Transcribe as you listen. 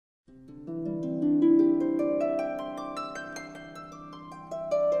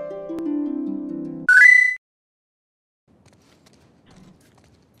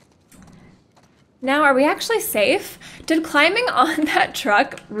Now, are we actually safe? Did climbing on that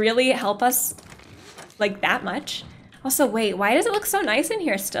truck really help us like that much? Also, wait, why does it look so nice in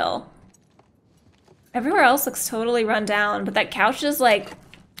here still? Everywhere else looks totally run down, but that couch is like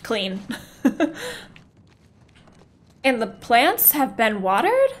clean. And the plants have been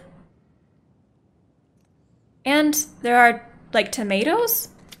watered? And there are like tomatoes?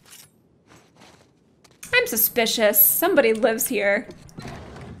 I'm suspicious. Somebody lives here.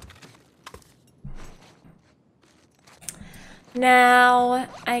 Now,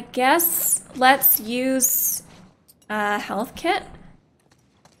 I guess let's use a health kit.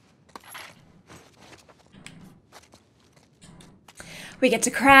 We get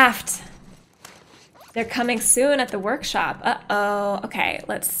to craft. They're coming soon at the workshop. Uh-oh. Okay,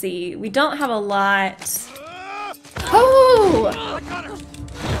 let's see. We don't have a lot. Oh! I got her.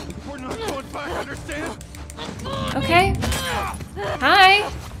 We're not going back, understand? Okay.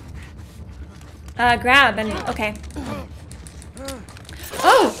 Hi. Grab and okay.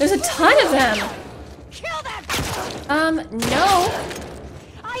 Oh, there's a ton of them. Kill them! No.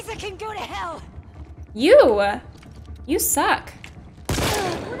 Isaac can go to hell. You suck.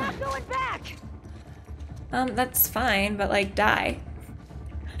 We're not going back. That's fine, but like die.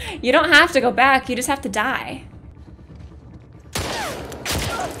 You don't have to go back, you just have to die.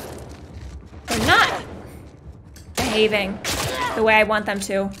 They're not behaving the way I want them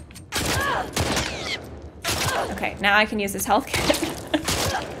to. Okay, now I can use this health kit.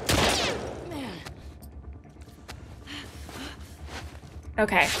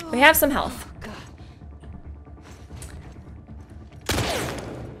 Okay, we have some health.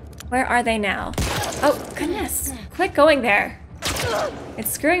 Where are they now? Oh, goodness. Quit going there. It's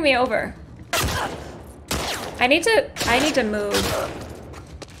screwing me over. I need to move.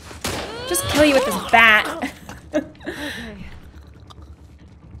 Just kill you with this bat.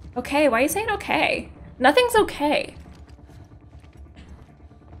 Okay, why are you saying okay? Nothing's okay.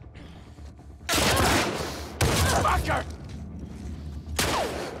 Fucker!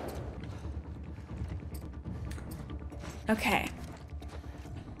 Okay.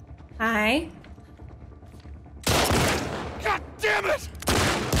 Hi. God damn it!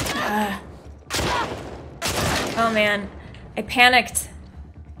 Oh man, I panicked.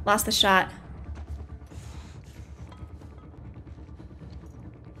 Lost the shot.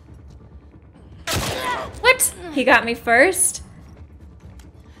 What? He got me first?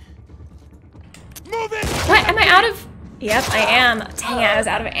 Move it! What? Am I out of... Yep, I am. Dang it, I was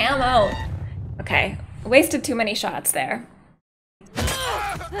out of ammo. Okay, wasted too many shots there.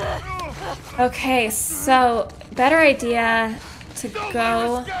 Okay, so better idea to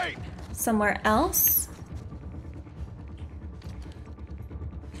go somewhere else.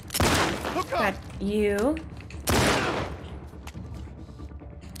 Got you.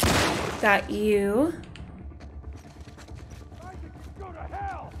 Got you.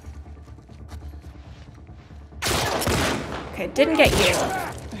 Okay, didn't get you.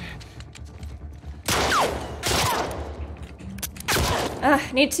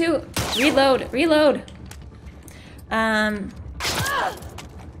 Need to reload.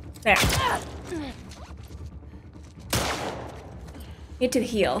 There. Need to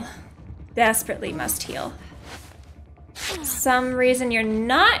heal. Desperately must heal. Some reason you're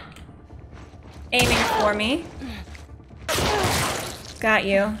not aiming for me. Got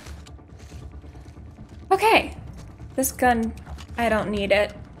you. Okay. This gun, I don't need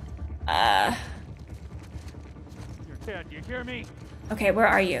it. You're dead, you hear me? Okay, where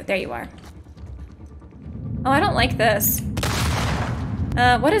are you? There you are. Oh, I don't like this.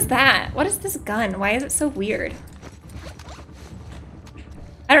 What is that? What is this gun? Why is it so weird?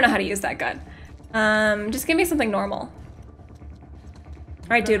 I don't know how to use that gun. Just give me something normal.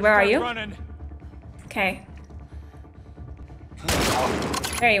 Alright, dude, where are you? Okay.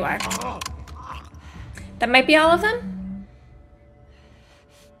 There you are. That might be all of them?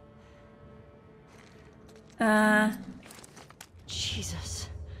 Jesus.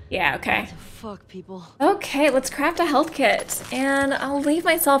 Yeah, okay. Fuck, people. Okay, let's craft a health kit. And I'll leave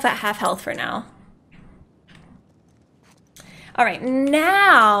myself at half health for now. Alright,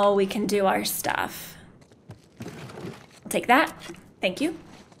 now we can do our stuff. I'll take that. Thank you.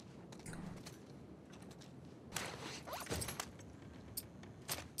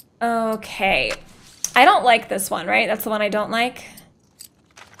 Okay. I don't like this one, right? That's the one I don't like.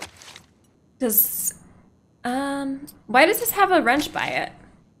 Why does this have a wrench by it?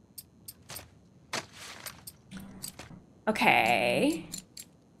 Okay.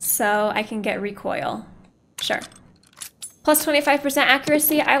 So I can get recoil. Sure. Plus 25%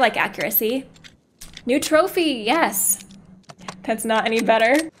 accuracy. I like accuracy. New trophy, yes. That's not any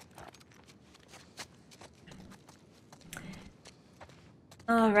better.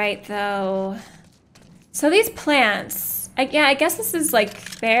 All right, though. So these plants, yeah, I guess this is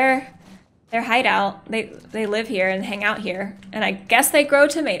like their hideout. They live here and hang out here, and I guess they grow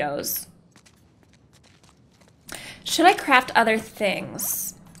tomatoes. Should I craft other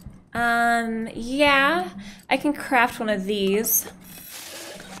things? Yeah, I can craft one of these,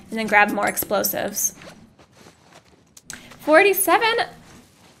 and then grab more explosives. 47.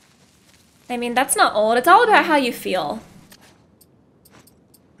 I mean, that's not old. It's all about how you feel.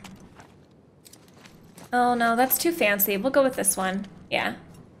 Oh no, that's too fancy. We'll go with this one. Yeah.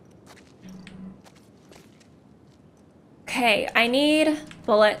 Okay, I need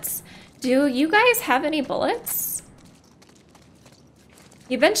bullets. Do you guys have any bullets?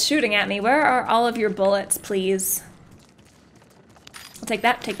 You've been shooting at me. Where are all of your bullets, please? I'll take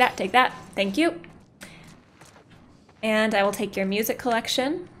that, take that, take that. Thank you. And I will take your music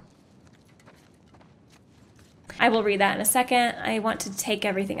collection. I will read that in a second. I want to take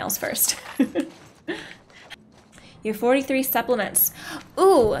everything else first. You have 43 supplements.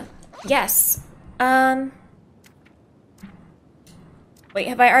 Ooh, yes. Wait,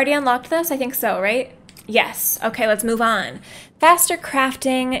 have I already unlocked this? I think so, right? Yes. Okay, let's move on. Faster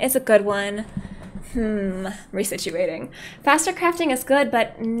crafting is a good one. Resituating. Faster crafting is good,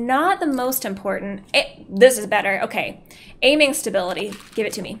 but not the most important. This is better. Okay. Aiming stability. Give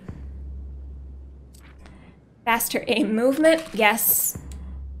it to me. Faster aim movement. Yes.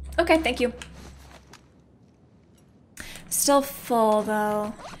 Okay, thank you. Still full,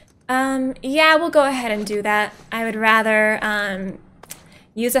 though. Yeah, we'll go ahead and do that. I would rather,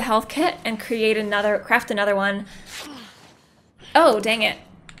 use a health kit and craft another one. Oh, dang it.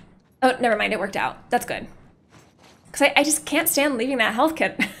 Oh, never mind, it worked out. That's good. Because I just can't stand leaving that health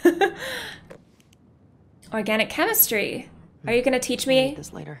kit. Organic chemistry. Are you going to teach me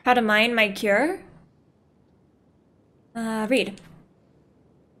how to mine my cure? Read.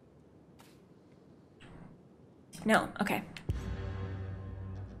 No, okay.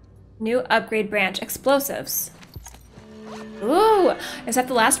 New upgrade branch, explosives. Ooh, is that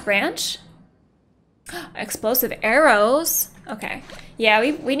the last branch? Explosive arrows. Okay. Yeah,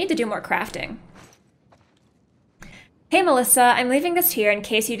 we need to do more crafting. Hey Melissa, I'm leaving this here in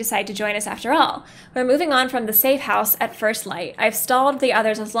case you decide to join us after all. We're moving on from the safe house at first light. I've stalled the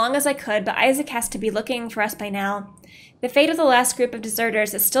others as long as I could, but Isaac has to be looking for us by now. The fate of the last group of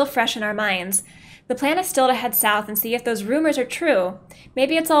deserters is still fresh in our minds. The plan is still to head south and see if those rumors are true.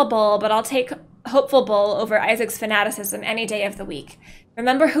 Maybe it's all bull, but I'll take hopeful bull over Isaac's fanaticism any day of the week.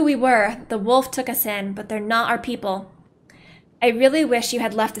 Remember who we were. The wolf took us in, but they're not our people. I really wish you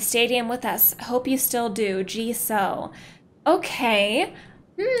had left the stadium with us. Hope you still do. Gee, so. Okay.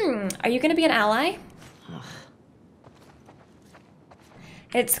 Are you going to be an ally?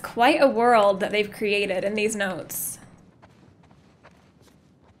 It's quite a world that they've created in these notes.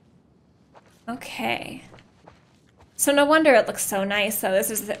 Okay. So no wonder it looks so nice, though. This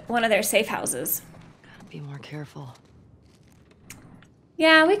is one of their safe houses. Gotta be more careful.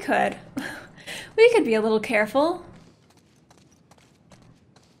 Yeah, we could. We could be a little careful.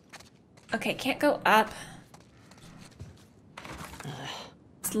 Okay, can't go up.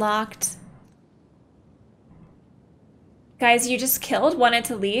 It's locked. Guys, you just killed, wanted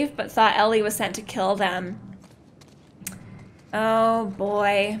to leave, but thought Ellie was sent to kill them. Oh,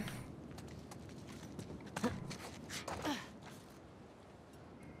 boy.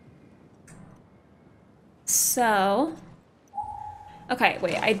 So... Okay,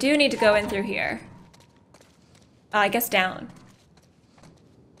 wait, I do need to go in through here. I guess down.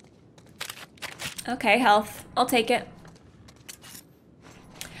 Okay, health. I'll take it.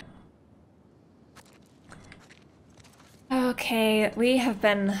 Okay, we have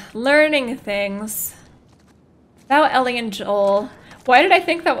been learning things. About Ellie and Joel. Why did I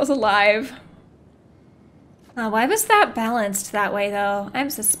think that was alive? Why was that balanced that way, though? I'm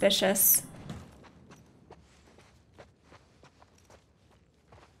suspicious.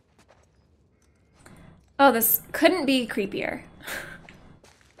 Oh, this couldn't be creepier.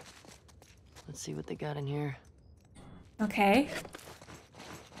 Let's see what they got in here. Okay.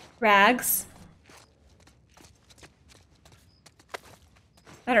 Rags.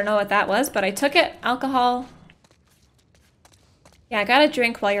 I don't know what that was, but I took it. Alcohol. Yeah, I got a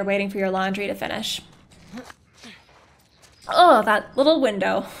drink while you're waiting for your laundry to finish. Oh, that little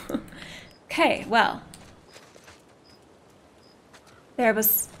window. Okay, well. There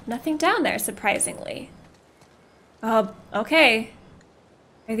was nothing down there, surprisingly. Oh, okay.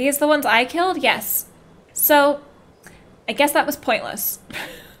 Are these the ones I killed? Yes. So, I guess that was pointless.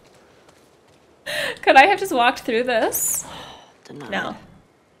 Could I have just walked through this? Denied. No.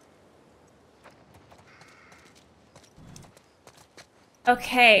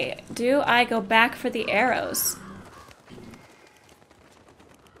 Okay, do I go back for the arrows?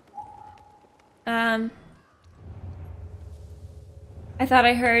 I thought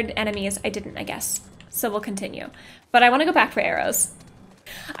I heard enemies. I didn't, I guess. So we'll continue. But I want to go back for arrows.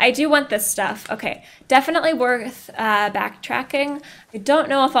 I do want this stuff. Okay, definitely worth backtracking. I don't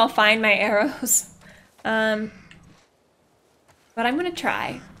know if I'll find my arrows. But I'm gonna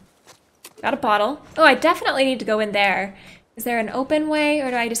try. Got a bottle. Oh, I definitely need to go in there. Is there an open way,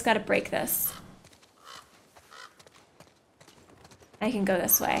 or do I just gotta break this? I can go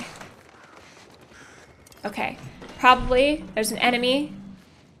this way. Okay. Probably there's an enemy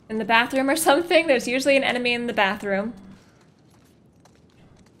in the bathroom or something. There's usually an enemy in the bathroom.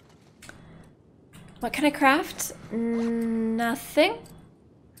 What can I craft? Nothing.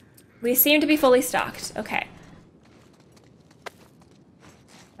 We seem to be fully stocked. Okay.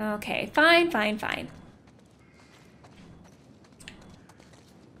 Okay, fine, fine, fine.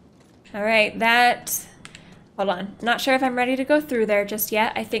 All right, that... Hold on. Not sure if I'm ready to go through there just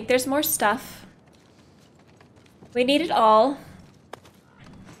yet. I think there's more stuff. We need it all.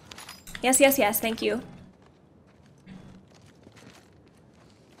 Yes, yes, yes, thank you.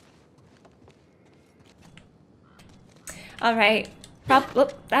 All right.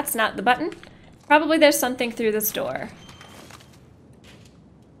 Whoop, that's not the button. Probably there's something through this door.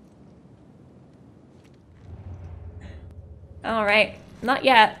 All right. Not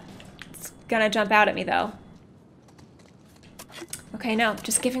yet. It's gonna jump out at me, though. Okay, no.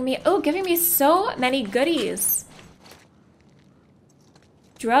 Just giving me... Oh, giving me so many goodies.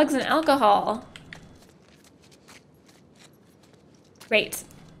 Drugs and alcohol. Great.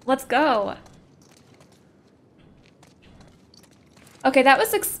 Let's go. Okay, that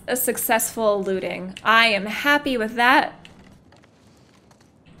was a successful looting. I am happy with that.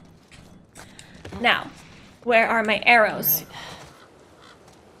 Now, where are my arrows? All right.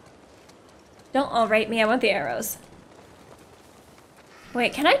 Don't all-right me, I want the arrows.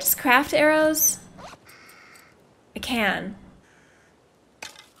 Wait, can I just craft arrows? I can.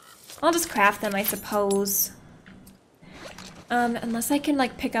 I'll just craft them, I suppose. Unless I can,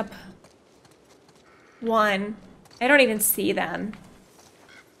 like, pick up one. I don't even see them.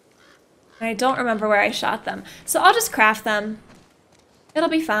 I don't remember where I shot them. So I'll just craft them. It'll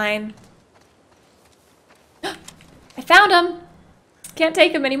be fine. I found them! Can't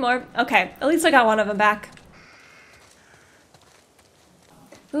take them anymore. Okay, at least I got one of them back.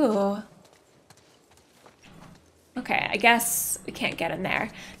 Ooh. Okay, I guess we can't get in there.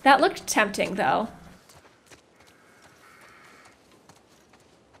 That looked tempting, though.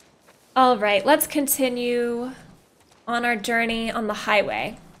 All right, let's continue on our journey on the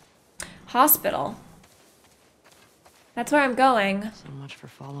highway. Hospital. That's where I'm going. So much for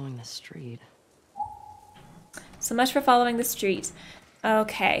following the street. So much for following the street.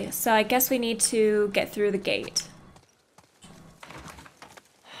 Okay, so I guess we need to get through the gate.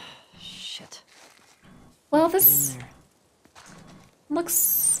 Shit. Well, Get in this there.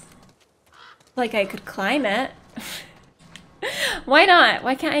 looks like I could climb it. Why not?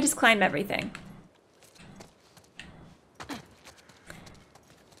 Why can't I just climb everything?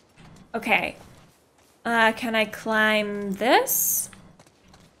 Okay. Can I climb this?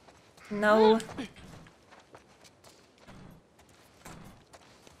 No.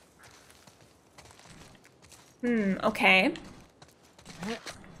 Okay.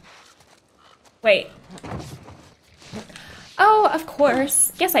 Wait. Oh, of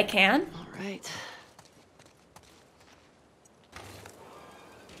course. Yes, I can. All right.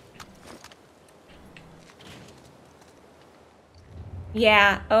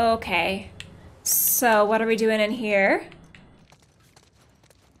 Yeah, okay. So, what are we doing in here?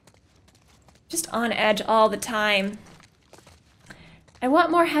 Just on edge all the time. I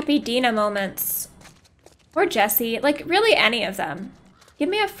want more Happy Dina moments. Or Jessie. Like, really any of them. Give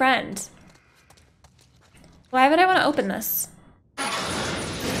me a friend. Why would I want to open this?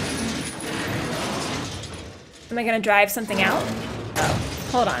 Am I gonna drive something out? Oh,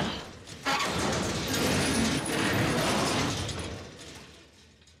 hold on.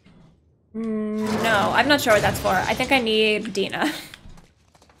 No, I'm not sure what that's for. I think I need Dina.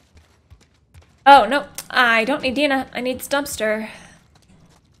 Oh, no. I don't need Dina. I need Stumpster.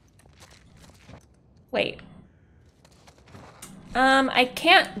 Wait. I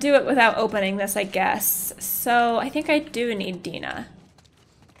can't do it without opening this, I guess. So I think I do need Dina.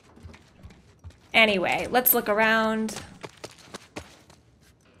 Anyway, let's look around.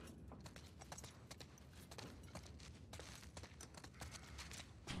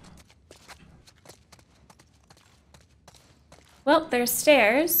 Well, there's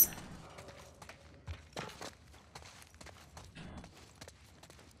stairs.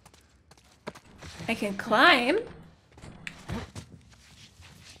 I can climb.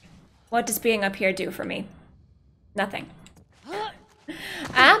 What does being up here do for me? Nothing.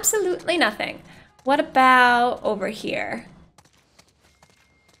 Absolutely nothing. What about over here?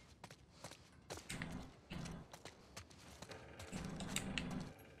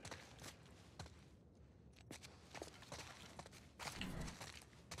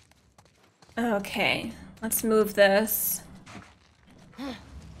 Okay, let's move this.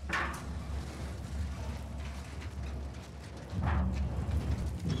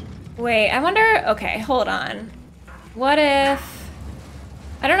 Wait, I wonder... Okay, hold on. What if...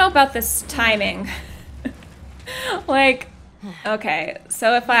 I don't know about this timing. Like, okay,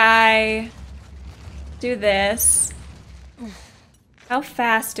 so if I do this, how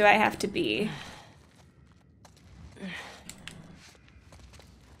fast do I have to be?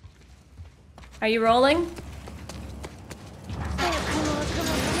 Are you rolling?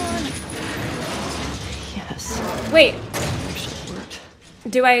 Yes. Wait, Actually worked.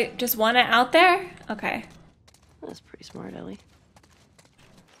 do I just want it out there? Okay. That's pretty smart, Ellie.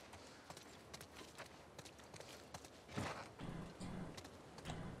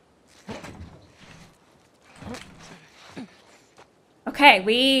 Okay,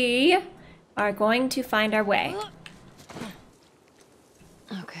 we are going to find our way.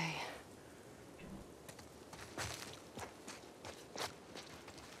 Okay.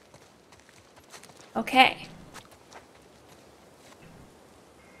 Okay.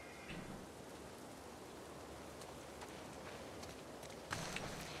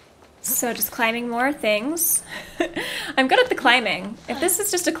 So just climbing more things. I'm good at the climbing. If this is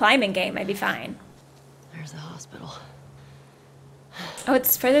just a climbing game, I'd be fine. There's the hospital. Oh,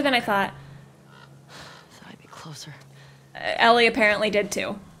 it's further than I thought. Thought I'd be closer. Ellie apparently did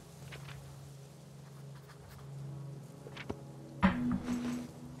too.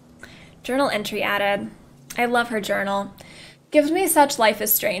 Journal entry added. I love her journal. Gives me such Life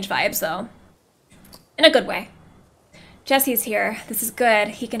is Strange vibes though. In a good way. Jesse's here. This is good.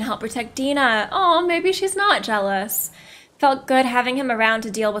 He can help protect Dina. Oh, maybe she's not jealous. Felt good having him around to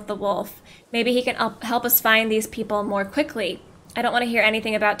deal with the wolf. Maybe he can help us find these people more quickly. I don't want to hear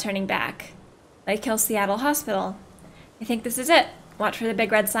anything about turning back. Like kill Seattle Hospital. I think this is it. Watch for the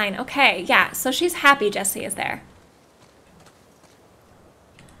big red sign. Okay, yeah, so she's happy Jesse is there.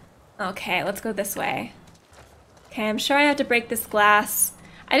 Okay, let's go this way. Okay, I'm sure I have to break this glass.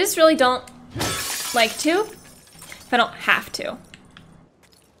 I just really don't like to, if I don't have to.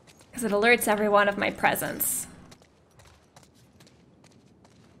 Because it alerts everyone of my presence.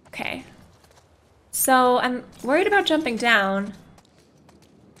 Okay. So, I'm worried about jumping down.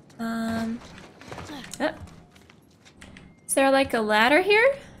 Is there like a ladder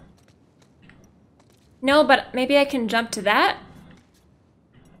here? No, but maybe I can jump to that?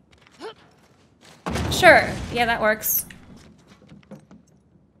 Sure, yeah, that works.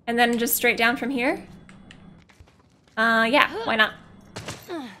 And then just straight down from here? Yeah, why not?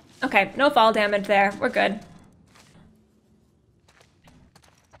 Okay, no fall damage there, we're good.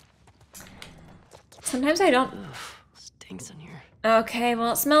 Sometimes I don't... Oof, stinks in here. Okay,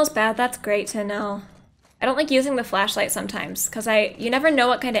 well, it smells bad. That's great to know. I don't like using the flashlight sometimes, because you never know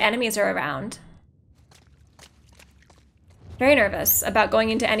what kind of enemies are around. Very nervous about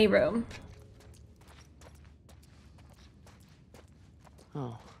going into any room.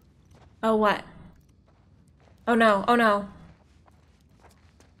 Oh. Oh, what? Oh no, oh no.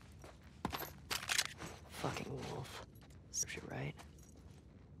 Fucking wolf. You're right.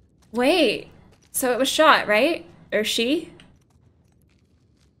 Wait, so it was shot, right? Or she?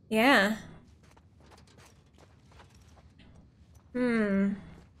 Yeah. Shit.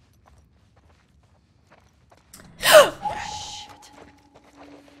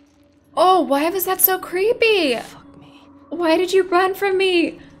 Oh, why was that so creepy? Fuck me. Why did you run from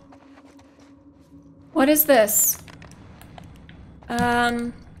me? What is this?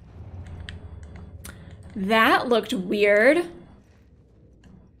 That looked weird.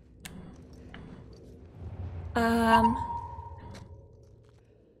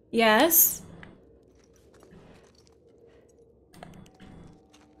 Yes.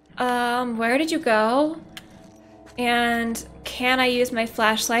 Where did you go? And can I use my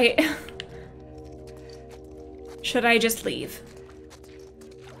flashlight? Should I just leave?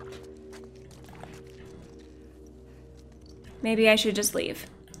 Maybe I should just leave.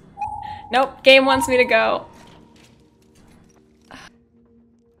 Nope, game wants me to go.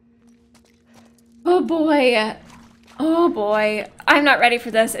 Oh boy. Oh boy. I'm not ready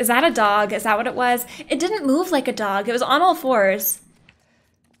for this. Is that a dog? Is that what it was? It didn't move like a dog. It was on all fours.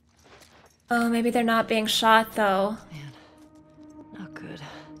 Oh, maybe they're not being shot though. Man, not good.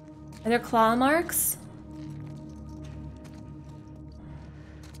 Are there claw marks?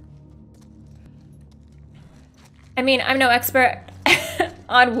 I mean, I'm no expert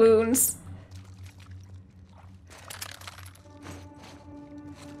on wounds.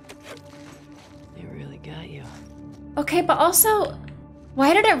 They really got you. Okay, but also,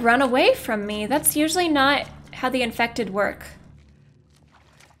 why did it run away from me? That's usually not how the infected work.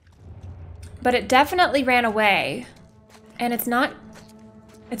 But it definitely ran away. And it's not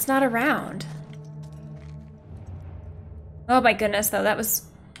around. Oh my goodness, though, that was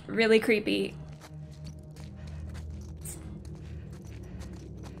really creepy.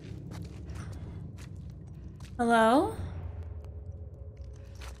 Hello?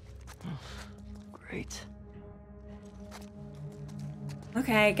 Great.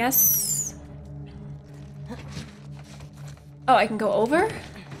 Okay, I guess... Oh, I can go over?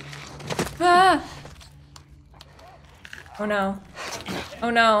 Ah! Oh no. Oh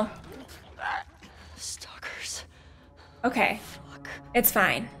no. Stalkers. Okay. Fuck. It's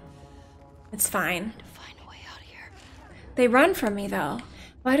fine. It's fine. To find a way out of here. They run from me, though.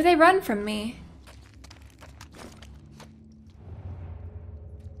 Why do they run from me?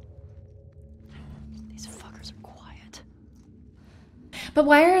 These fuckers are quiet. But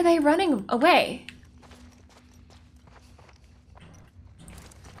why are they running away?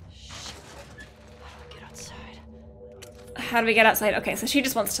 Shit. How do I get outside? How do we get outside? Okay, so she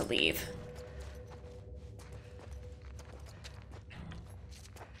just wants to leave.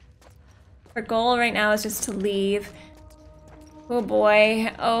 Her goal right now is just to leave. Oh boy.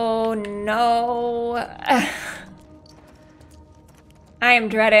 Oh no. I am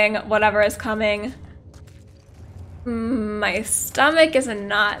dreading whatever is coming. My stomach is in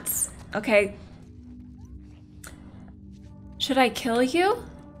knots. Okay. Should I kill you?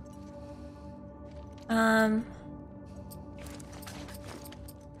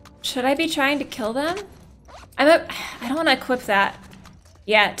 Should I be trying to kill them? I don't want to equip that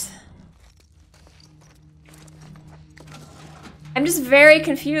yet. I'm just very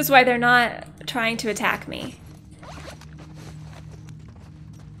confused why they're not trying to attack me.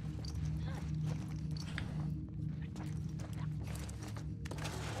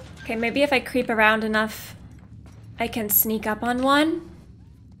 Okay, maybe if I creep around enough, I can sneak up on one.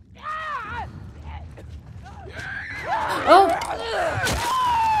 Oh!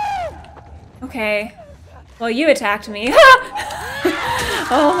 Okay. Well, you attacked me.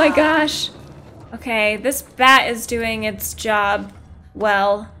 Oh my gosh. Okay, this bat is doing its job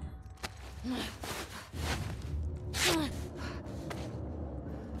well.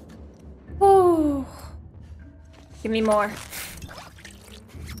 Ooh. Give me more.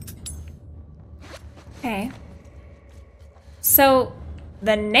 Okay. So,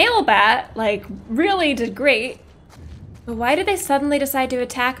 the nail bat, like, really did great. But why did they suddenly decide to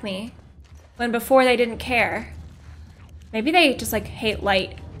attack me when before they didn't care? Maybe they just, like, hate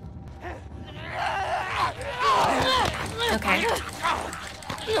light. Okay.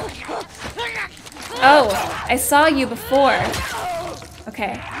 Oh, I saw you before.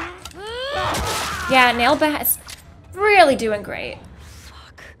 Okay. Yeah, nail bat is really doing great.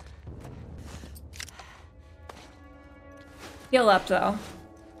 Fuck. Heal up, though.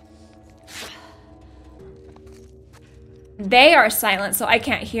 They are silent, so I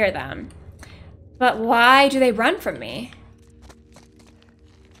can't hear them. But why do they run from me?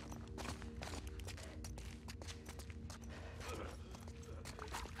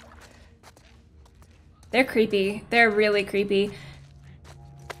 They're creepy. They're really creepy.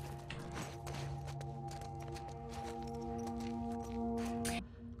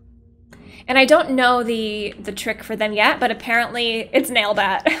 And I don't know the trick for them yet, but apparently it's nail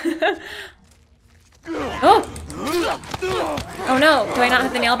bat. Oh! Oh no, do I not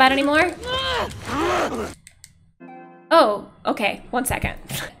have the nail bat anymore? Oh, okay, 1 second.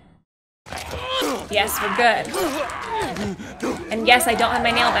 Yes, we're good. And yes, I don't have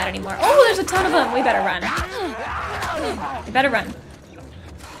my nail bat anymore. Oh, there's a ton of them. We better run. We better run.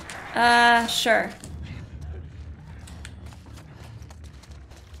 Sure.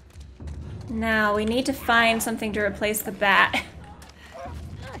 Now, we need to find something to replace the bat.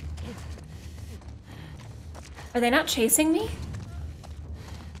 Are they not chasing me?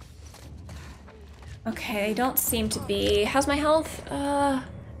 Okay, they don't seem to be. How's my health?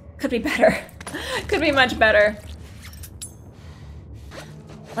 Could be better. Could be much better.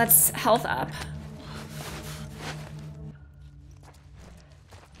 Let's health up.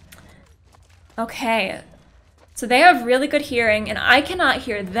 Okay. So they have really good hearing, and I cannot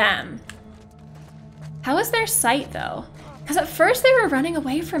hear them. How is their sight, though? Because at first they were running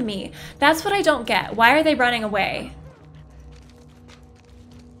away from me. That's what I don't get. Why are they running away?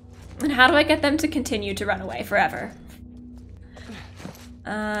 And how do I get them to continue to run away forever?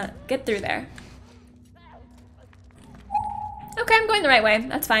 Get through there. Okay, I'm going the right way.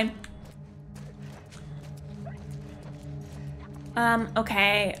 That's fine.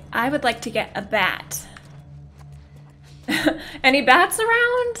 Okay. I would like to get a bat. Any bats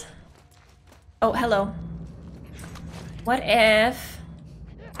around? Oh, hello. What if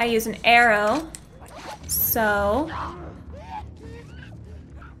I use an arrow? So...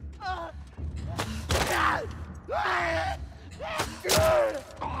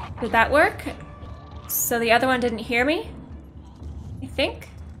 Did that work? So the other one didn't hear me? I think?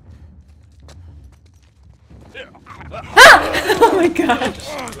 Ah! Oh my gosh.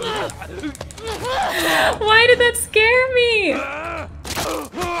 Why did that scare me?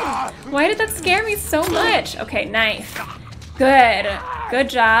 Why did that scare me so much? Okay, knife. Good. Good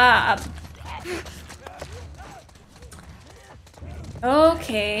job.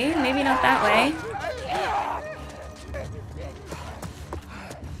 Okay, maybe not that way.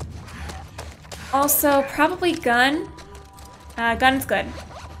 Also, probably gun. Gun's good.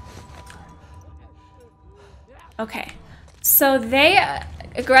 Okay. So they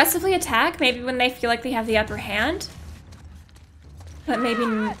aggressively attack, maybe when they feel like they have the upper hand. But maybe...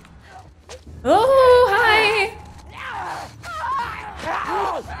 Oh, hi!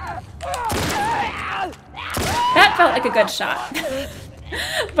 That felt like a good shot.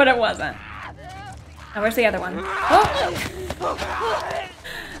 But it wasn't. Oh, where's the other one? Oh!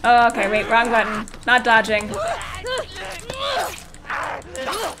 Oh, okay, wait, wrong button. Not dodging.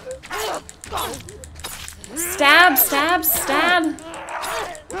 Stab, stab, stab.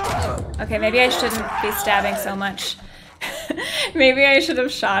 Okay, maybe I shouldn't be stabbing so much. Maybe I should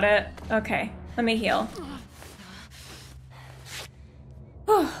have shot it. Okay, let me heal.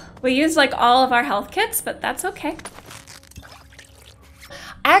 We used like all of our health kits, but that's okay.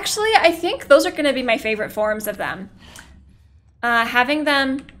 Actually, I think those are gonna be my favorite forms of them. Having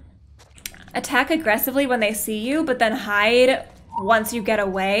them attack aggressively when they see you, but then hide once you get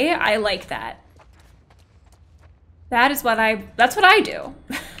away, I like that. That's what I do.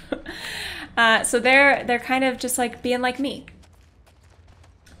 So they're kind of just like being like me.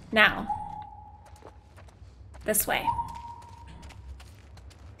 Now, this way.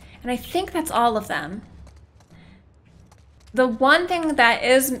 And I think that's all of them. The one thing that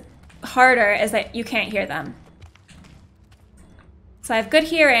is harder is that you can't hear them. So I have good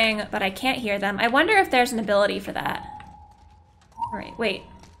hearing, but I can't hear them. I wonder if there's an ability for that. All right, wait.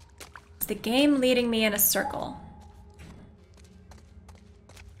 Is the game leading me in a circle?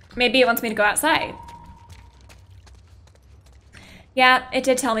 Maybe it wants me to go outside. Yeah, it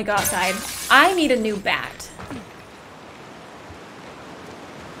did tell me go outside. I need a new bat.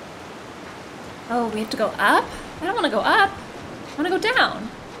 Oh, we have to go up? I don't want to go up. I want to go down.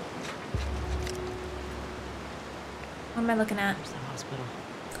 What am I looking at? There's the hospital.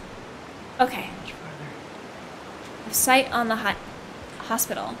 Okay. Much farther. I have sight on the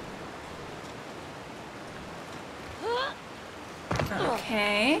hospital.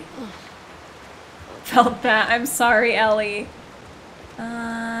 Okay. Felt that. I'm sorry, Ellie.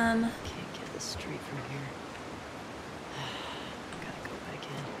 Can't get the street from here. Gotta go back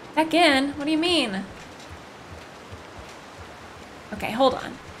in. Back in? What do you mean? Okay, hold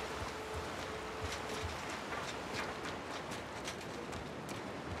on.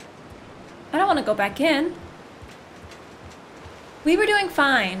 I don't want to go back in. We were doing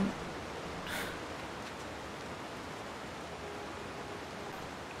fine.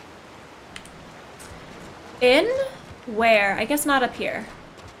 In? Where? I guess not up here.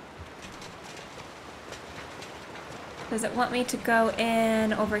 Does it want me to go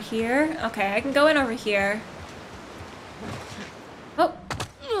in over here? Okay, I can go in over here. Oh!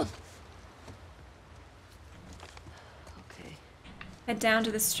 Okay. Head down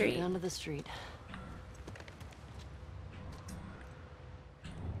to the street. Down to the street.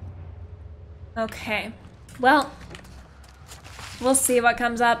 Okay. Well, we'll see what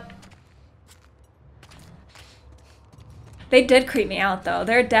comes up. They did creep me out, though.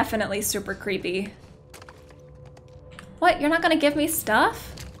 They're definitely super creepy. What? You're not gonna give me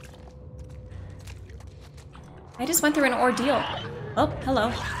stuff? I just went through an ordeal. Oh, hello.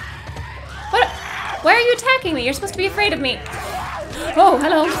 What? Why are you attacking me? You're supposed to be afraid of me. Oh,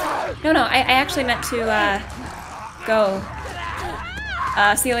 hello. No, I actually meant to, go.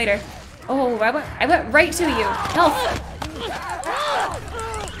 See you later. Oh, I went right to you. Health.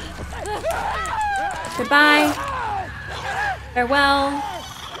 Goodbye. Farewell.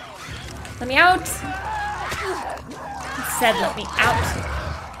 Let me out. He said let me out.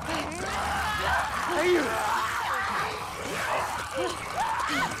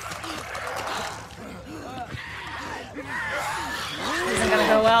 gonna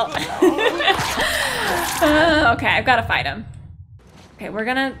go well. Okay, I've gotta fight him. Okay, we're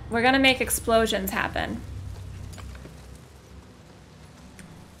gonna make explosions happen.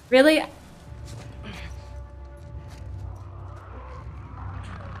 Really?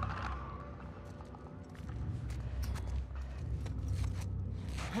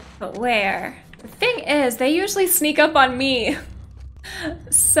 But where? The thing is, they usually sneak up on me.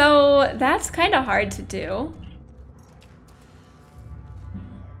 So that's kind of hard to do.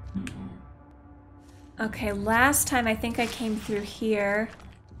 Okay, last time I think I came through here,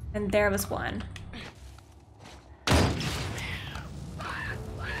 and there was one.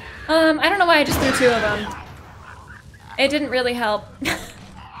 I don't know why I just threw 2 of them. It didn't really help.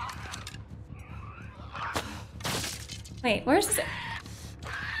 Wait, where's this?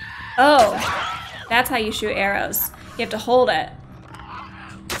 Oh, that's how you shoot arrows. You have to hold it.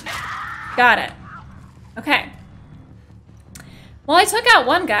 Got it. Okay. Well, I took out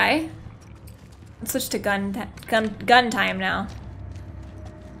one guy. Let's switch to gun time now.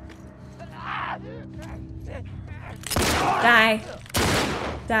 Die.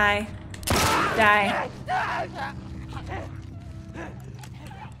 Die. Die.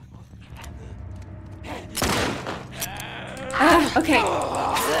 Okay.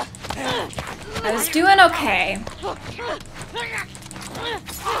 I was doing okay.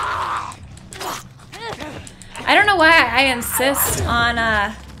 I don't know why I insist on,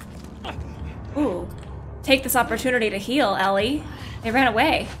 ooh. Take this opportunity to heal, Ellie. They ran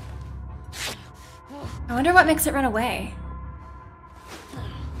away. I wonder what makes it run away.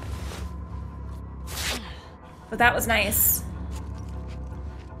 But that was nice.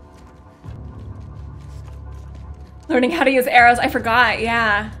 Learning how to use arrows. I forgot,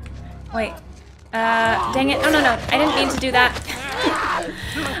 yeah. Wait. Dang it. Oh, no, no. I didn't mean to do that.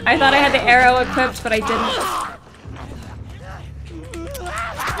 I thought I had the arrow equipped, but I didn't.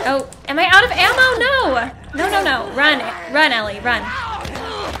 Oh, am I out of ammo? No! No, no, no. Run. Run, Ellie. Run.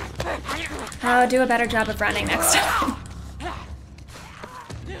 Oh, do a better job of running next time.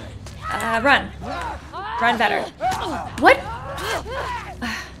 Run. Run better. What?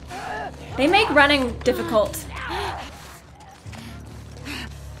 They make running difficult.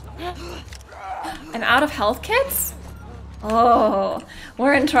 I'm out of health kits? Oh,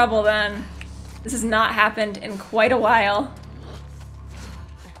 we're in trouble then. This has not happened in quite a while.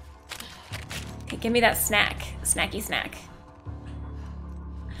 Okay, give me that snack. Snacky snack.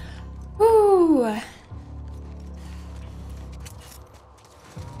 Woo!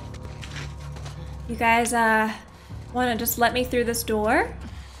 You guys, wanna just let me through this door?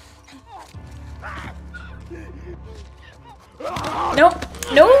 Nope.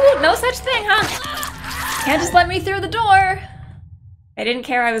 No, no such thing, huh? Can't just let me through the door. I didn't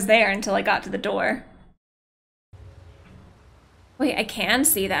care I was there until I got to the door. Wait, I can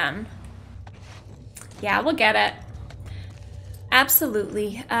see them. Yeah, we'll get it.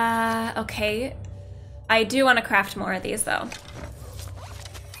 Absolutely. Okay. I do want to craft more of these, though.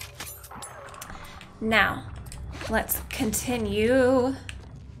 Now, let's continue.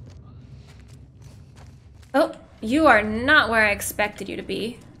 Oh, you are not where I expected you to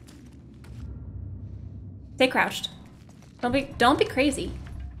be. Stay crouched. Don't be crazy.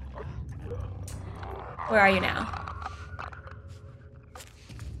 Where are you now?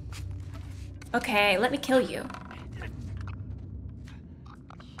 Okay, let me kill you.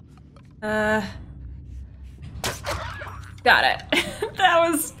 Got it. That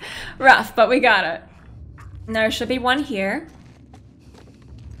was rough, but we got it. And there should be one here.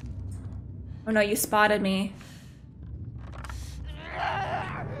 Oh no, you spotted me.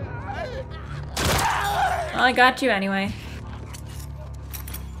 Well, I got you anyway.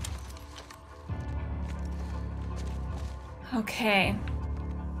 Okay.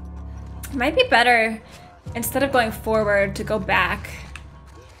 It might be better, instead of going forward, to go back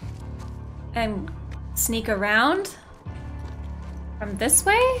and sneak around from this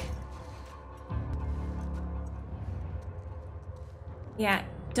way? Yeah,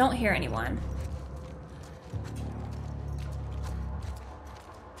 don't hear anyone.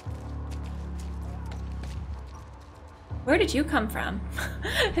 Where did you come from?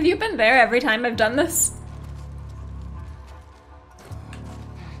 Have you been there every time I've done this?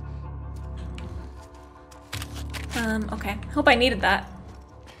 Okay. Hope I needed that.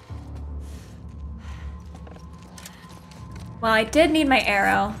 Well, I did need my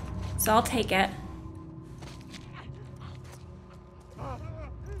arrow, so I'll take it.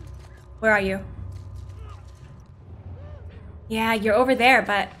 Where are you? Yeah, you're over there,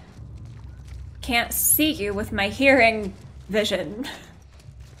 but can't see you with my hearing vision.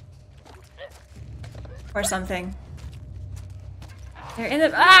 Or something. They're in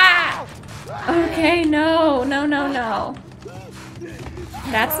the... Ah! Okay, no, no, no, no.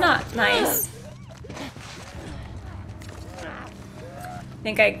 That's not nice.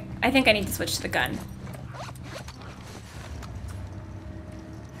 I think I need to switch to the gun.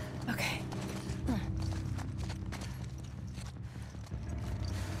 Okay.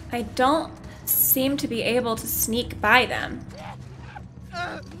 I don't seem to be able to sneak by them.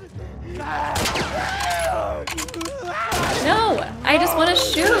 No, I just want to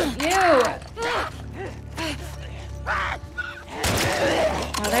shoot you.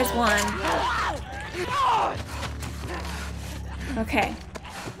 Oh, there's one. Okay.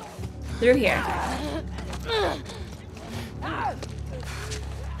 Through here.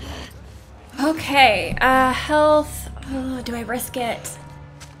 Okay, health. Oh, do I risk it?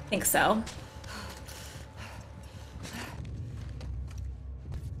 I think so.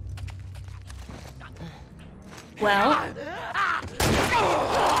 Well.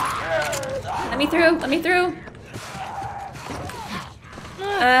 Let me through, let me through.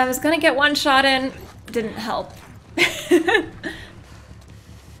 I was gonna get one shot in, didn't help.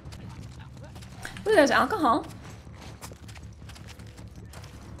 Ooh, there's alcohol.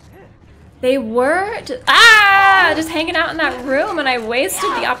 They were just hanging out in that room, and I wasted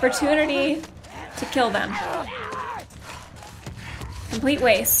the opportunity to kill them. Complete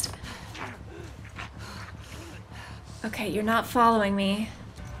waste. Okay, you're not following me.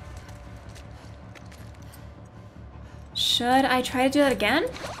 Should I try to do that again?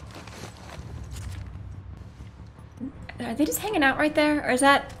 Are they just hanging out right there? Or is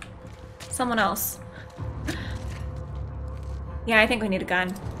that someone else? Yeah, I think we need a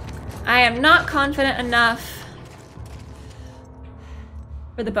gun. I am not confident enough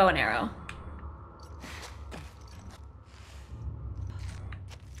for the bow and arrow.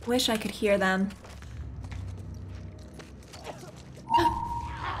 Wish I could hear them.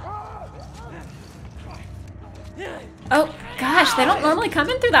 Oh, gosh, they don't normally come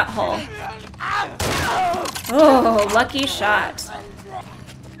in through that hole. Oh, lucky shot.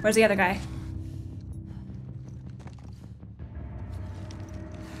 Where's the other guy?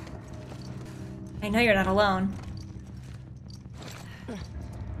 I know you're not alone.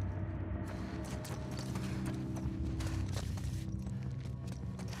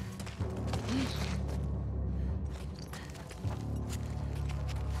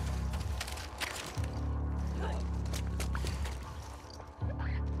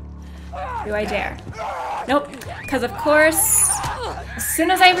 Do I dare? Nope, because of course, as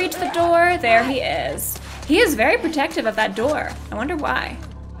soon as I reach the door, there he is. He is very protective of that door. I wonder why.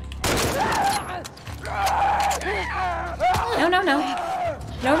 No, no, no.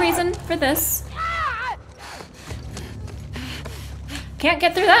 No reason for this. Can't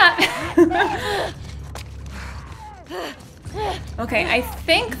get through that. Okay, I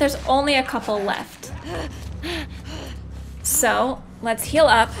think there's only a couple left. So, let's heal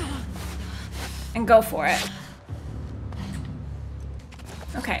up and go for it.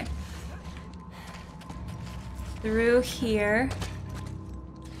 Okay. Through here.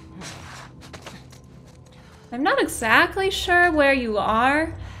 I'm not exactly sure where you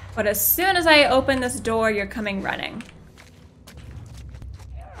are, but as soon as I open this door, you're coming running.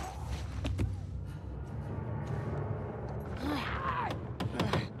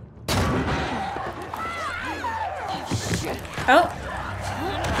 Oh.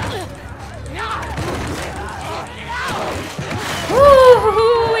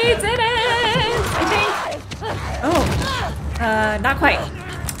 Woo! We did it! I think. Oh. Not quite.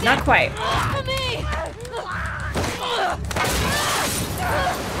 Not quite.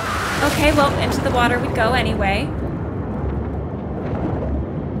 Okay, well, into the water we go anyway.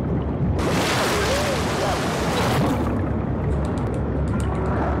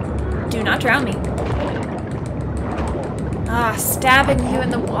 Do not drown me. Ah, stabbing you in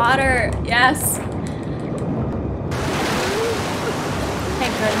the water. Yes.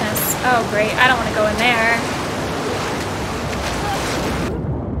 Thank goodness. Oh, great. I don't want to go in there.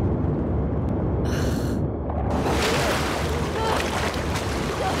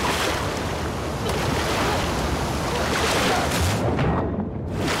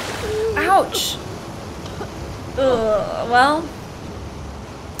 Ouch. Ugh, well,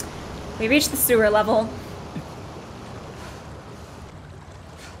 we reached the sewer level.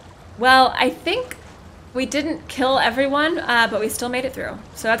 Well, I think we didn't kill everyone, but we still made it through.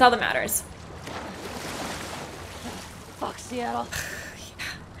 So that's all that matters. Fuck Seattle. Yeah.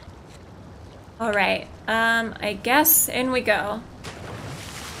 All right. I guess in we go.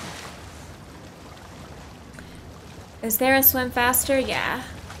 Is there a swim faster? Yeah.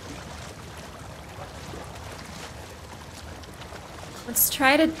 Let's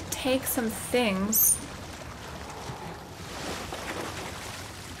try to take some things.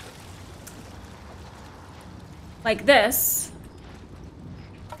 Like this.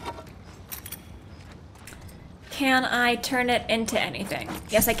 Can I turn it into anything?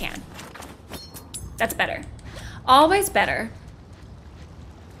 Yes, I can. That's better. Always better.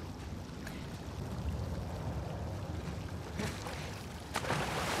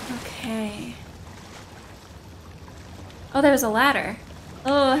 Okay. Oh, there's a ladder.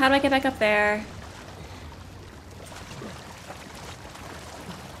 Oh, how do I get back up there?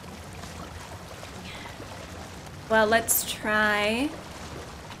 Well, let's try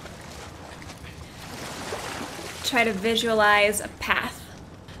to visualize a path.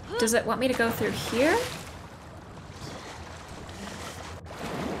 Does it want me to go through here?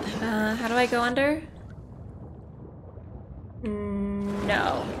 How do I go under?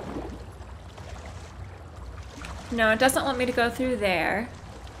 No. No, it doesn't want me to go through there.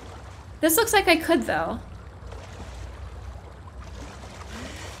 This looks like I could, though.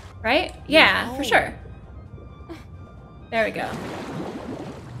 Right? Yeah, for sure. There we go.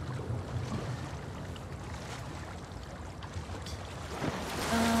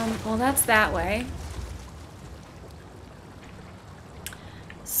 Well, that's that way.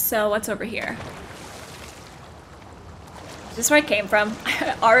 So what's over here? Is this where I came from?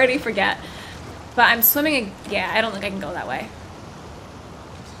 I already forget. But I'm swimming, yeah, I don't think I can go that way.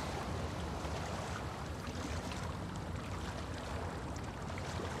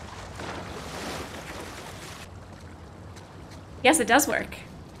 Yes, it does work.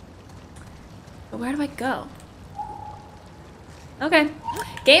 But where do I go? Okay.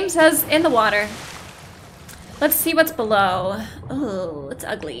 Game says in the water. Let's see what's below. Oh, it's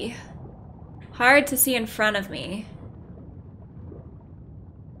ugly. Hard to see in front of me.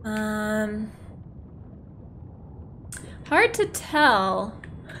 Hard to tell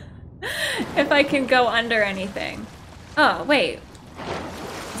if I can go under anything. Oh, wait.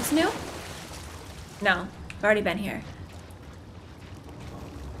 Is this new? No, I've already been here.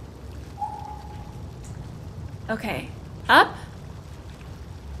 Okay, up?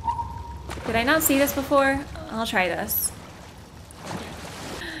 Did I not see this before? I'll try this.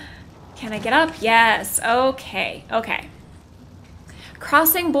 Can I get up? Yes, okay, okay.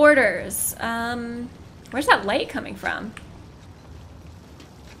 Crossing borders. Where's that light coming from?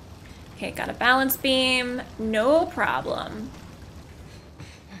 Okay, got a balance beam, no problem.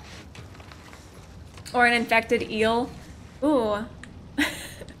 Or an infected eel. Ooh.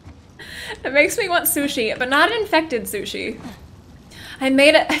 It makes me want sushi, but not infected sushi. I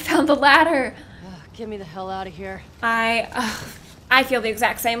made it. I found the ladder. Get me the hell out of here. I feel the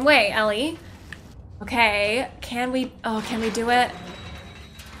exact same way, Ellie. Okay, can we do it?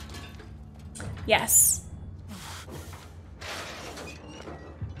 Yes.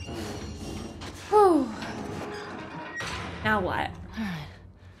 Whew. Now what? Alright.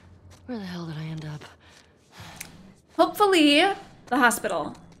 Where the hell did I end up? Hopefully, the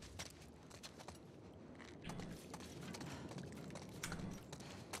hospital.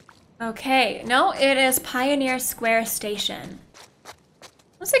 Okay, no, it is Pioneer Square Station.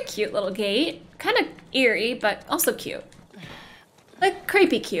 That's a cute little gate. Kind of eerie, but also cute. Like,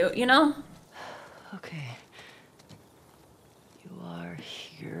 creepy cute, you know? Okay. You are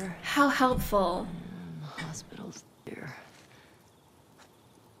here. How helpful. The hospital's here.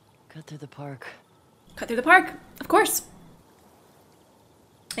 Cut through the park. Cut through the park, of course.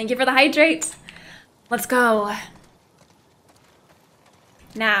 Thank you for the hydrate. Let's go.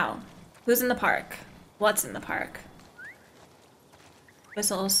 Now, who's in the park? What's in the park?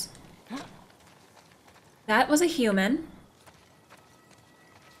 Whistles. That was a human.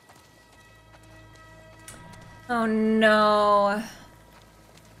 Oh no.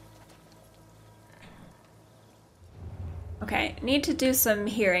 Okay, need to do some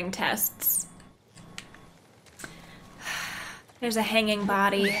hearing tests. There's a hanging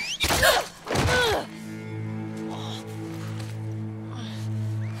body.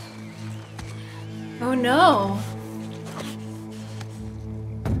 Oh no.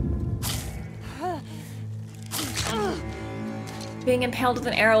 Being impaled with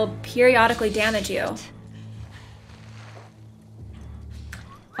an arrow will periodically damage you.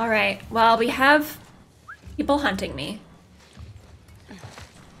 Alright, well, we have people hunting me.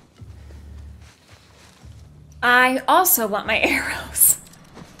 I also want my arrows.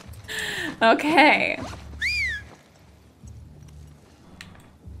 Okay.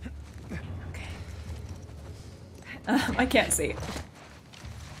 I can't see.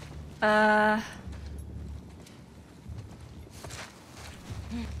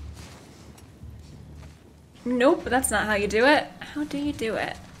 Nope, that's not how you do it. How do you do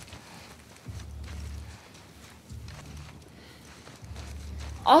it?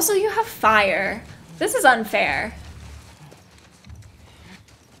 Also, you have fire. This is unfair.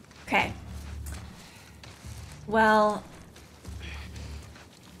 Okay. Well...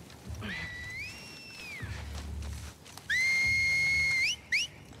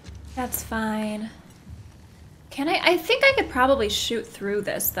 That's fine. Can I think I could probably shoot through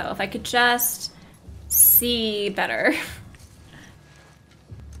this, though, if I could just see better.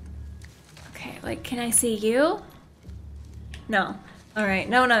 Okay, like, can I see you? No. Alright,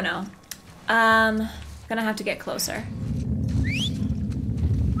 no. Gonna have to get closer.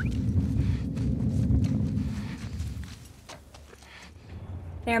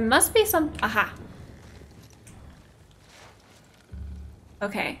 There must be some... Aha.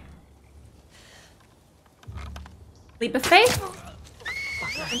 Okay. Leap of faith?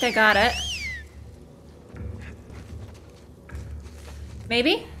 I think I got it.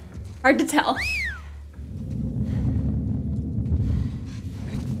 Maybe? Hard to tell.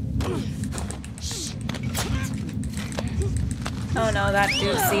 Oh no, that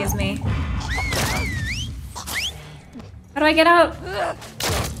dude sees me. How do I get out?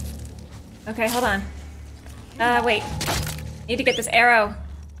 Okay, hold on. Wait. Need to get this arrow.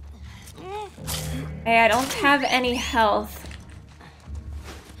 Hey, I don't have any health.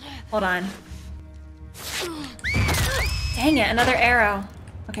 Hold on. Dang it, another arrow.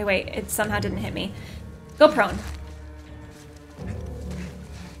 Okay, wait, it somehow didn't hit me. Go prone.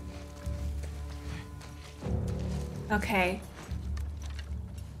 Okay.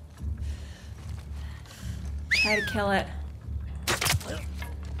 Try to kill it.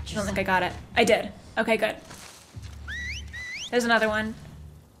 I don't think I got it. I did. Okay, good. There's another one.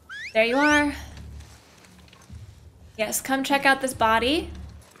 There you are. Yes, come check out this body.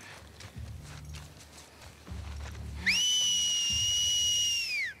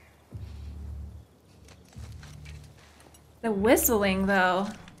 The whistling, though.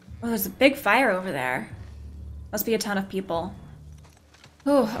 Oh, there's a big fire over there. Must be a ton of people.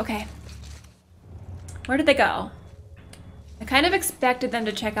 Ooh, okay. Where did they go? I kind of expected them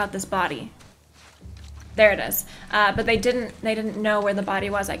to check out this body. There it is. But they didn't know where the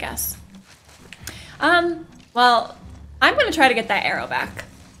body was, I guess. Well, I'm gonna try to get that arrow back.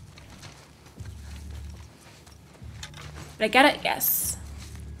 Did I get it? Yes.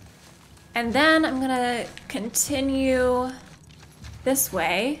 And then I'm gonna continue this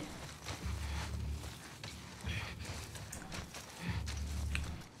way.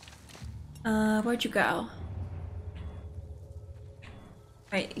 Where'd you go?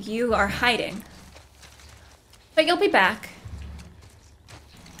 Right, you are hiding. But you'll be back.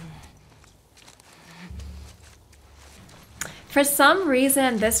 For some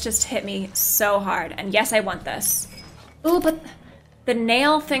reason, this just hit me so hard. And yes, I want this. Ooh, but the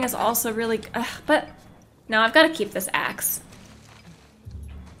nail thing is also really... but no, I've got to keep this axe.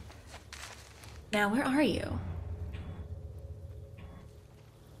 Now, where are you?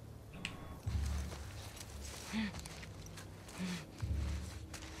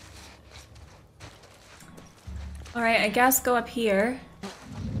 Alright, I guess go up here.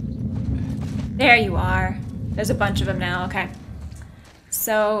 There you are. There's a bunch of them now, okay.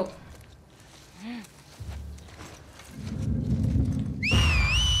 So...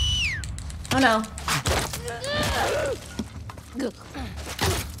 Oh no.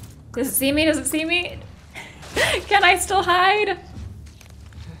 Does it see me? Does it see me? Can I still hide?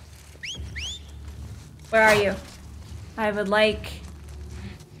 Where are you? I would like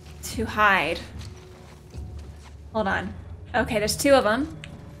to hide. Hold on. Okay, there's two of them.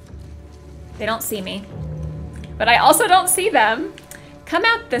 They don't see me. But I also don't see them. Come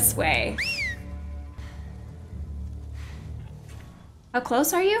out this way. How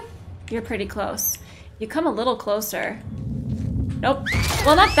close are you? You're pretty close. You come a little closer. Nope.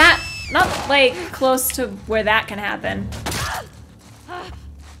 Well, not that. Not like close to where that can happen.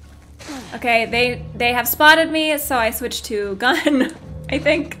 Okay, they have spotted me, so I switched to gun, I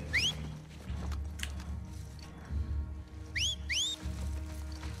think.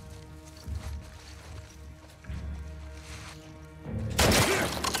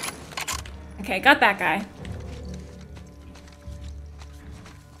 Okay, got that guy.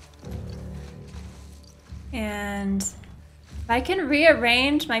 And if I can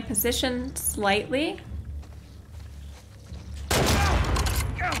rearrange my position slightly.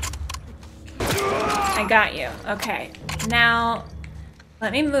 I got you. Okay. Now,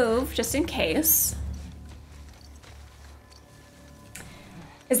 let me move just in case.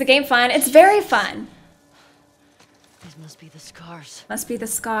 Is the game fun? It's very fun. These must be the scars. Must be the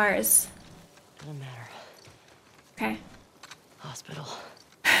scars. Doesn't matter. Okay. Hospital.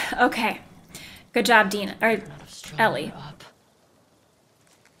 Okay. Good job, Dina. Or Not a strong Ellie. up.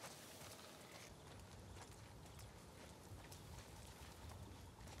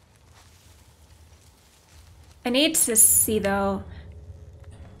 I need to see though.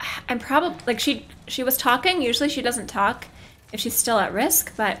 I'm probably like she was talking. Usually she doesn't talk if she's still at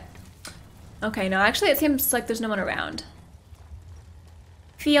risk, but okay, no, actually it seems like there's no one around.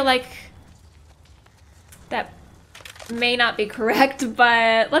 Feel like that may not be correct,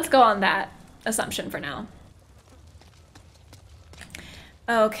 but let's go on that assumption for now.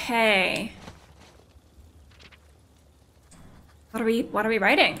 Okay. What are we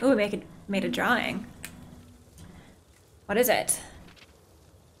writing? Ooh, made a drawing. What is it?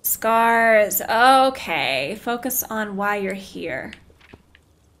 Scars. Okay. Focus on why you're here.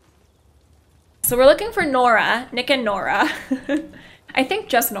 So we're looking for Nora, Nick and Nora. I think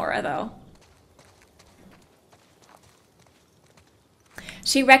just Nora though.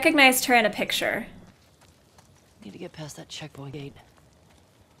 She recognized her in a picture. Need to get past that checkpoint gate.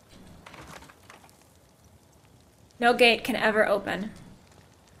 No gate can ever open.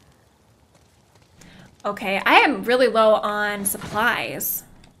 Okay, I am really low on supplies.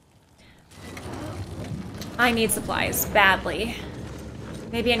 I need supplies badly.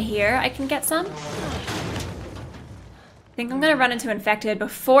 Maybe in here I can get some? I think I'm gonna run into infected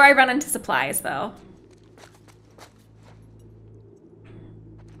before I run into supplies though.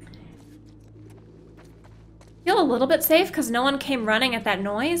 Feel a little bit safe because no one came running at that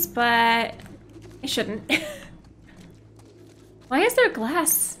noise, but I shouldn't. Why is there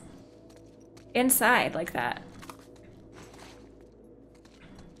glass inside like that?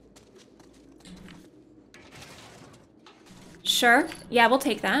 Sure. Yeah, we'll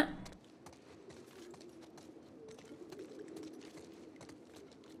take that.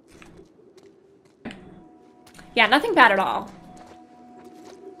 Yeah, nothing bad at all.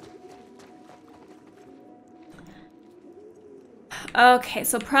 Okay,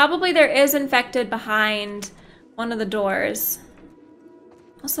 so probably there is infected behind one of the doors.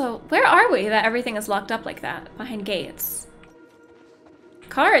 Also, where are we that everything is locked up like that? Behind gates.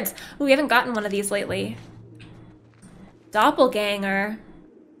 Cards! Ooh, we haven't gotten one of these lately. Doppelganger.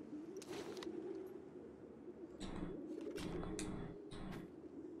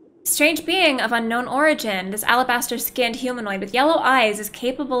 Strange being of unknown origin, this alabaster-skinned humanoid with yellow eyes is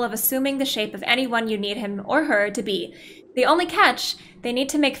capable of assuming the shape of anyone you need him or her to be. The only catch, they need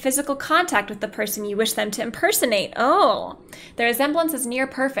to make physical contact with the person you wish them to impersonate. Oh, their resemblance is near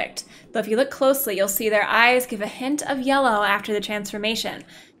perfect, though if you look closely, you'll see their eyes give a hint of yellow after the transformation.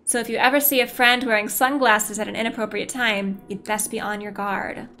 So if you ever see a friend wearing sunglasses at an inappropriate time, you'd best be on your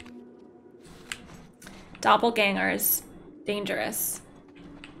guard. Doppelgangers. Dangerous.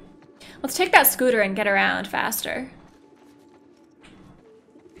 Let's take that scooter and get around faster.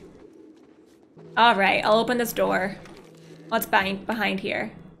 All right, I'll open this door. What's behind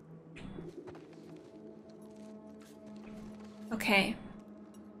here? Okay.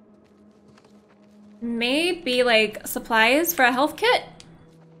 Maybe like supplies for a health kit?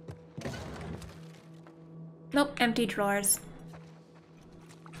 Nope, empty drawers.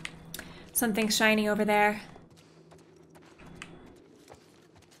 Something shiny over there.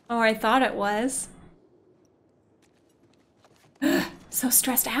 Or I thought it was. So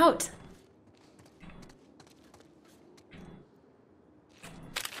stressed out.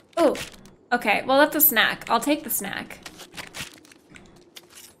 Oh, okay. Well, that's a snack. I'll take the snack.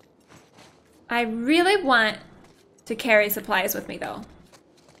 I really want to carry supplies with me, though.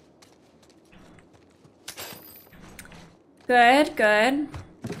 Good, good.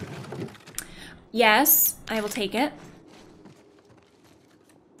 Yes, I will take it.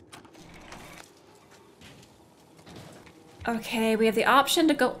 Okay, we have the option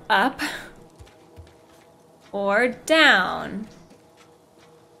to go up or down.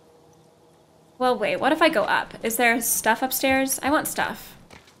 Well, wait, what if I go up? Is there stuff upstairs? I want stuff.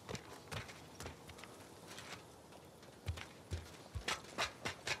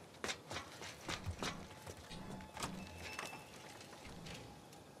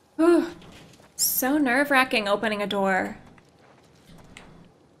 Ooh, so nerve-wracking opening a door.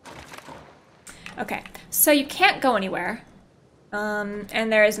 Okay, so you can't go anywhere.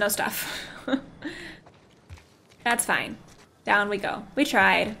 And there is no stuff. That's fine. Down we go. We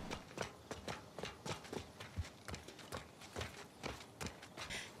tried.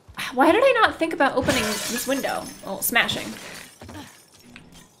 Why did I not think about opening this window? Oh, smashing.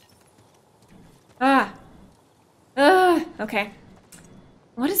 Ah. Okay.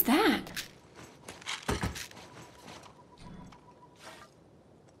 What is that?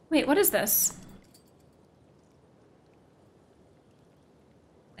 Wait, what is this?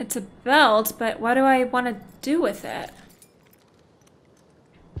 It's a belt, but what do I want to do with it?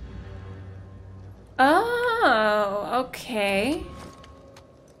 Oh, okay.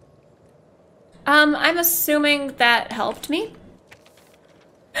 I'm assuming that helped me.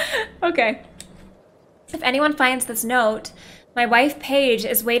 Okay. If anyone finds this note, my wife Paige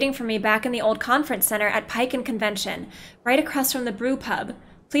is waiting for me back in the old conference center at Pike and Convention, right across from the brew pub.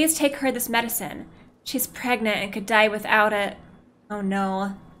 Please take her this medicine. She's pregnant and could die without it. Oh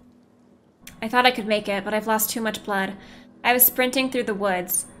no. I thought I could make it, but I've lost too much blood. I was sprinting through the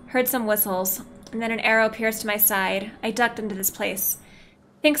woods, heard some whistles, and then an arrow pierced my side. I ducked into this place.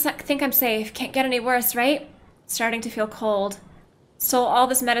 Think I'm safe. Can't get any worse, right? Starting to feel cold. Stole all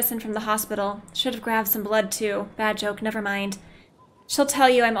this medicine from the hospital. Should have grabbed some blood too. Bad joke, never mind. She'll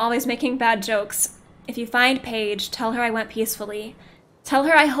tell you I'm always making bad jokes. If you find Paige, tell her I went peacefully. Tell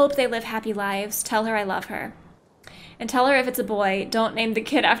her I hope they live happy lives. Tell her I love her. And tell her if it's a boy, don't name the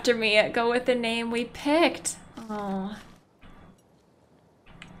kid after me. Go with the name we picked. Oh.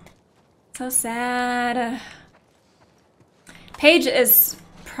 So sad. Paige is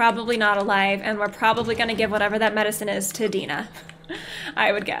probably not alive, and we're probably going to give whatever that medicine is to Dina.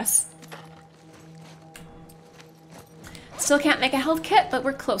 I would guess. Still can't make a health kit, but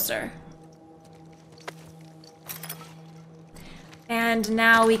we're closer. And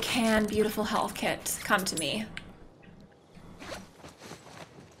now we can, beautiful health kit, come to me.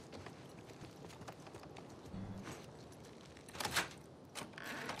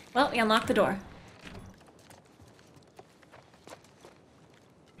 Well, we unlocked the door.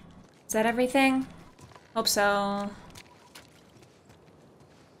 Is that everything? Hope so.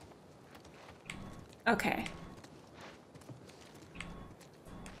 Okay.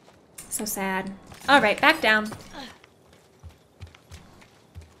 So sad. All right, back down.